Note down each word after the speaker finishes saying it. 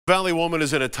Valley woman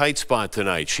is in a tight spot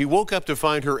tonight. She woke up to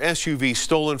find her SUV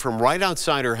stolen from right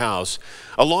outside her house,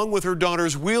 along with her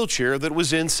daughter's wheelchair that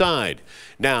was inside.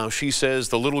 Now she says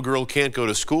the little girl can't go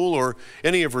to school or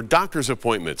any of her doctor's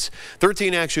appointments.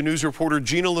 13 Action News reporter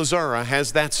Gina Lazara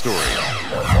has that story.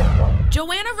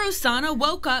 Joanna Rosanna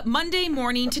woke up Monday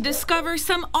morning to discover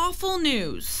some awful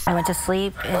news. I went to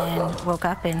sleep and woke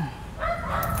up and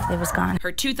it was gone.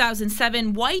 Her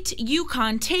 2007 white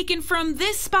Yukon taken from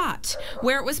this spot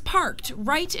where it was parked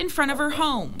right in front of her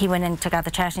home. He went and took out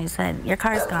the trash and he said, "Your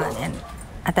car's gone." And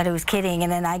I thought he was kidding.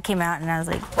 And then I came out and I was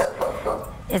like,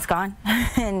 "It's gone."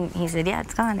 And he said, "Yeah,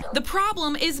 it's gone." The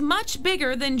problem is much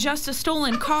bigger than just a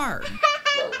stolen car.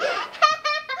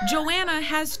 Joanna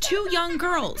has 2 young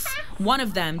girls, one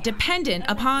of them dependent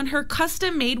upon her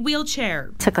custom-made wheelchair.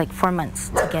 It took like 4 months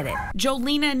to get it.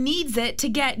 Jolena needs it to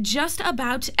get just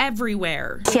about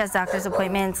everywhere. She has doctor's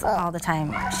appointments all the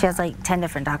time. She has like 10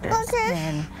 different doctors. Okay.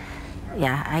 And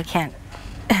yeah, I can't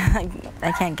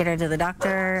get her to the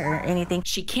doctor or anything.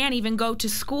 She can't even go to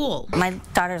school. My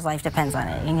daughter's life depends on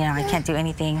it. And, I can't do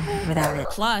anything without it.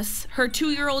 Plus, her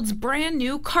 2-year-old's brand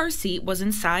new car seat was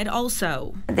inside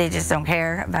also. They just don't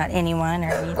care about anyone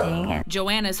or anything.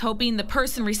 Joanna's hoping the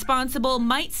person responsible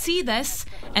might see this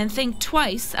and think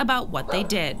twice about what they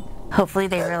did. Hopefully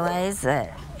they realize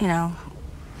that,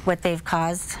 what they've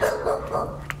caused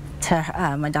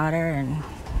to my daughter and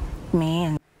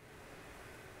me.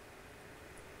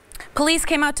 Police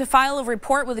came out to file a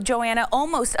report with Joanna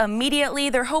almost immediately.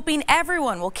 They're hoping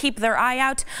everyone will keep their eye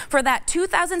out for that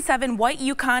 2007 white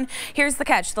Yukon. Here's the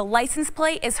catch. The license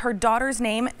plate is her daughter's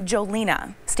name,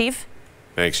 Jolena. Steve?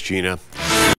 Thanks, Gina.